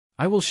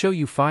I will show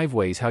you 5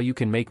 ways how you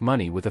can make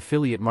money with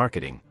affiliate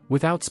marketing,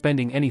 without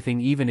spending anything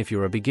even if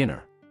you're a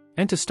beginner.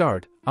 And to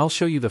start, I'll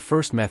show you the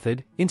first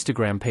method,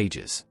 Instagram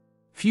pages.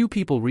 Few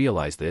people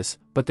realize this,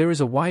 but there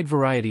is a wide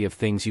variety of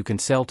things you can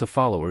sell to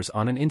followers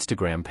on an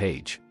Instagram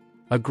page.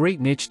 A great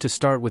niche to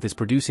start with is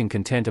producing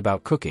content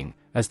about cooking,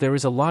 as there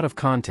is a lot of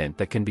content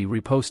that can be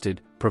reposted,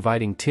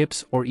 providing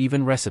tips or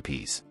even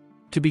recipes.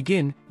 To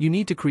begin, you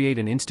need to create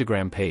an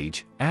Instagram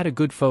page, add a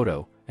good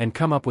photo, and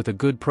come up with a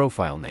good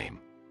profile name.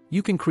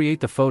 You can create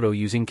the photo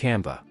using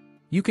Canva.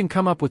 You can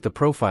come up with the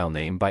profile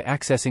name by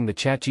accessing the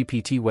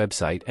ChatGPT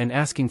website and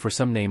asking for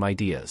some name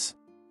ideas.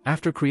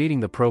 After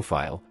creating the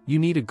profile, you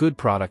need a good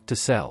product to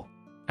sell.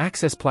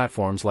 Access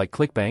platforms like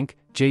ClickBank,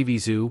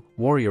 JVZoo,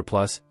 Warrior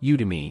Plus,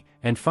 Udemy,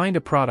 and find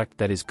a product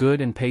that is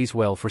good and pays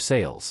well for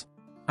sales.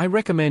 I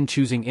recommend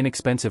choosing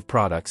inexpensive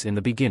products in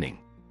the beginning.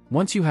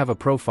 Once you have a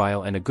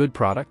profile and a good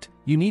product,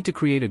 you need to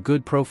create a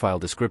good profile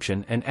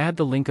description and add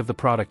the link of the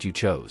product you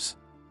chose.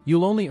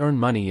 You'll only earn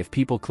money if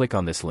people click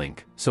on this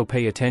link, so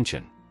pay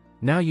attention.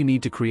 Now you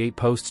need to create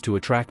posts to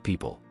attract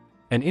people.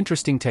 An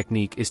interesting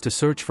technique is to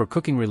search for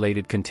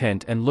cooking-related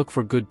content and look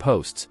for good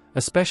posts,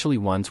 especially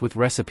ones with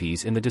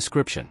recipes in the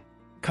description.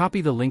 Copy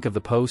the link of the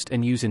post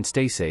and use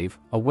InstaSave,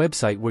 a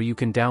website where you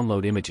can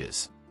download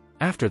images.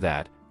 After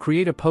that,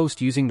 create a post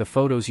using the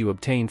photos you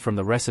obtained from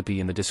the recipe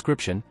in the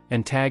description,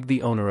 and tag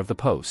the owner of the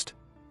post.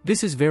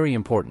 This is very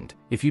important.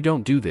 If you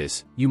don't do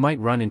this, you might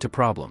run into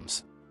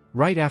problems.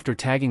 Right after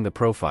tagging the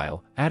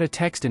profile, add a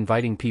text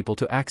inviting people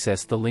to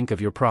access the link of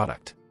your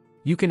product.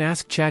 You can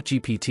ask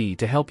ChatGPT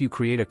to help you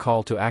create a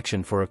call to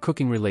action for a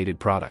cooking-related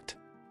product.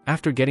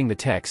 After getting the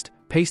text,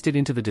 paste it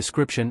into the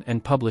description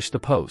and publish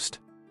the post.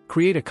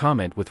 Create a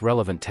comment with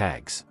relevant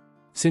tags.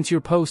 Since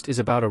your post is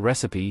about a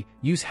recipe,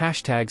 use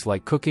hashtags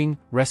like cooking,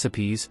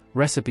 recipes,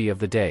 recipe of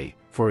the day,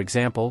 for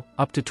example,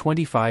 up to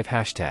 25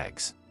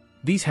 hashtags.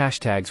 These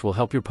hashtags will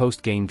help your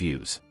post gain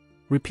views.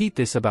 Repeat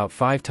this about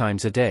 5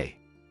 times a day.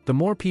 The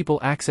more people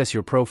access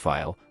your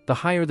profile, the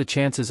higher the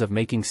chances of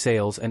making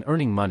sales and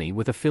earning money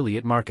with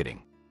affiliate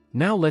marketing.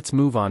 Now let's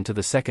move on to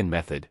the second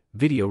method,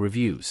 video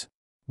reviews.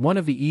 One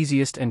of the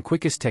easiest and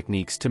quickest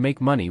techniques to make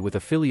money with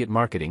affiliate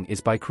marketing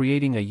is by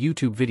creating a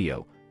YouTube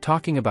video,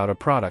 talking about a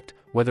product,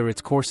 whether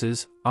it's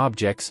courses,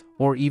 objects,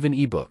 or even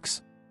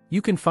ebooks.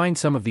 You can find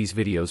some of these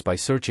videos by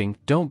searching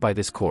 "Don't buy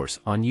this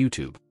course" on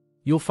YouTube.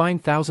 You'll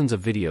find thousands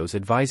of videos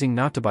advising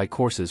not to buy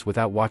courses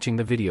without watching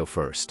the video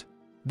first.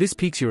 This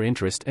piques your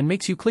interest and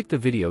makes you click the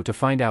video to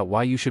find out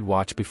why you should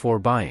watch before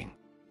buying.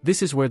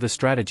 This is where the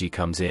strategy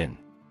comes in.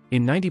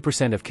 In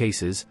 90% of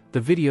cases,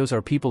 the videos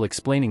are people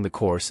explaining the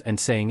course and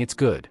saying it's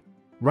good.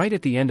 Right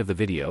at the end of the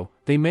video,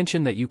 they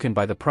mention that you can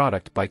buy the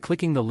product by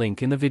clicking the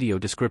link in the video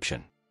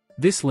description.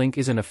 This link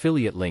is an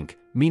affiliate link,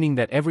 meaning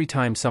that every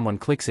time someone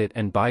clicks it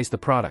and buys the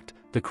product,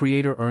 the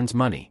creator earns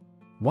money.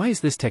 Why is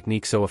this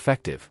technique so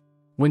effective?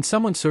 When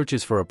someone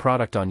searches for a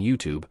product on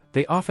YouTube,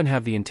 they often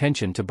have the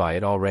intention to buy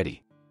it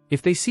already.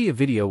 If they see a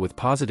video with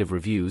positive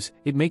reviews,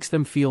 it makes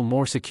them feel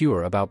more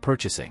secure about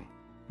purchasing.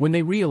 When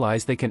they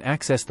realize they can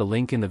access the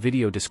link in the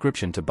video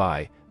description to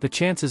buy, the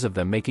chances of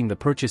them making the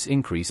purchase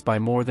increase by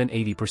more than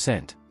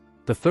 80%.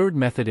 The third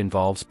method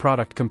involves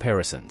product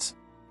comparisons.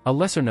 A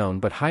lesser-known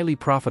but highly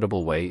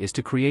profitable way is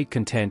to create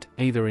content,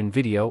 either in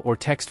video or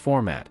text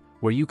format,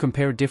 where you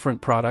compare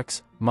different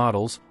products,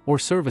 models, or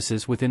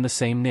services within the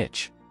same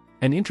niche.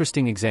 An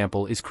interesting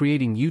example is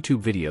creating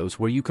YouTube videos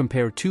where you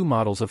compare 2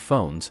 models of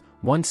phones,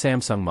 one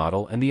Samsung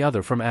model and the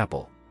other from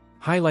Apple.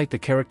 Highlight the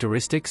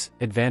characteristics,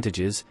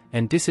 advantages,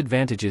 and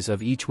disadvantages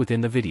of each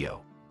within the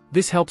video.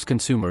 This helps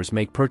consumers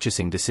make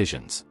purchasing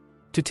decisions.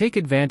 To take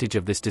advantage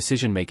of this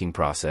decision-making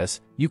process,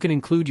 you can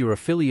include your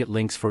affiliate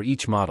links for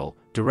each model,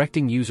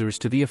 directing users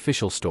to the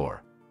official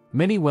store.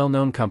 Many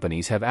well-known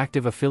companies have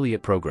active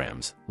affiliate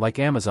programs, like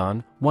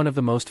Amazon, one of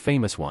the most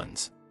famous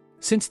ones.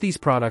 Since these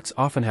products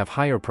often have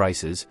higher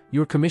prices,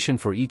 your commission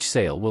for each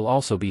sale will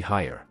also be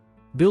higher.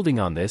 Building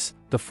on this,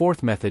 the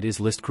fourth method is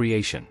list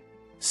creation.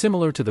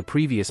 Similar to the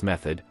previous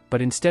method,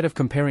 but instead of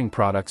comparing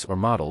products or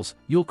models,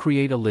 you'll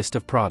create a list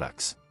of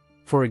products.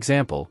 For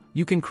example,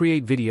 you can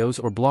create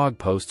videos or blog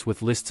posts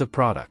with lists of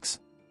products.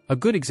 A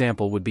good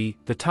example would be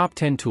the top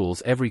 10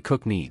 tools every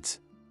cook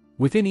needs.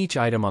 Within each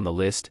item on the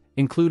list,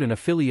 include an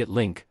affiliate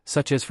link,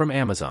 such as from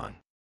Amazon.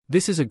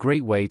 This is a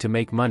great way to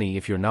make money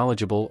if you're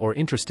knowledgeable or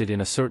interested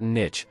in a certain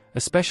niche,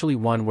 especially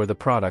one where the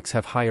products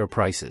have higher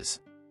prices.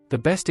 The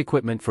best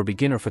equipment for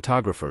beginner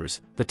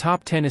photographers, the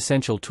top 10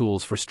 essential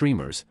tools for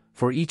streamers,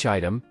 for each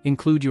item,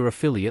 include your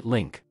affiliate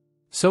link.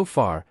 So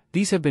far,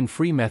 these have been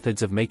free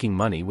methods of making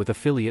money with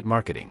affiliate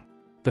marketing.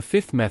 The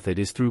fifth method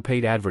is through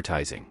paid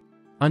advertising.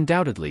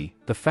 Undoubtedly,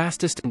 the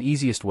fastest and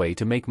easiest way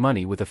to make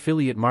money with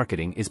affiliate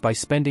marketing is by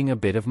spending a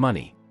bit of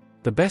money.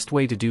 The best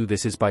way to do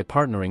this is by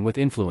partnering with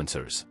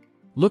influencers.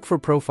 Look for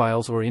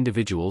profiles or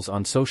individuals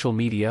on social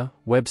media,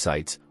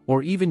 websites,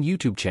 or even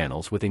YouTube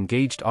channels with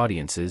engaged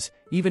audiences,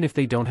 even if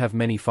they don't have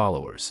many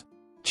followers.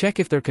 Check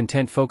if their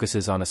content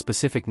focuses on a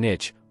specific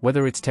niche,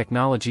 whether it's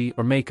technology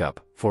or makeup,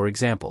 for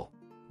example.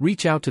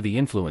 Reach out to the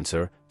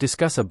influencer,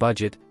 discuss a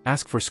budget,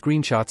 ask for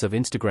screenshots of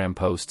Instagram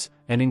posts,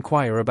 and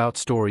inquire about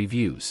story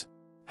views.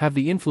 Have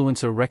the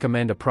influencer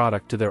recommend a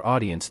product to their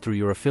audience through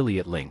your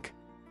affiliate link.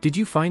 Did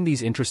you find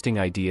these interesting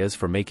ideas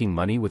for making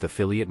money with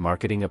affiliate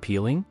marketing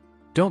appealing?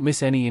 Don't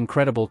miss any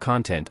incredible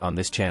content on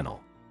this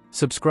channel.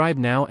 Subscribe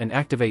now and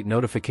activate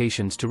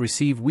notifications to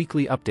receive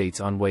weekly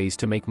updates on ways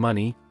to make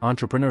money,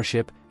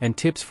 entrepreneurship, and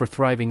tips for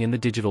thriving in the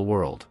digital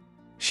world.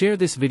 Share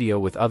this video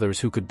with others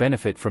who could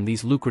benefit from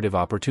these lucrative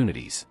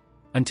opportunities.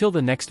 Until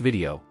the next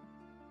video,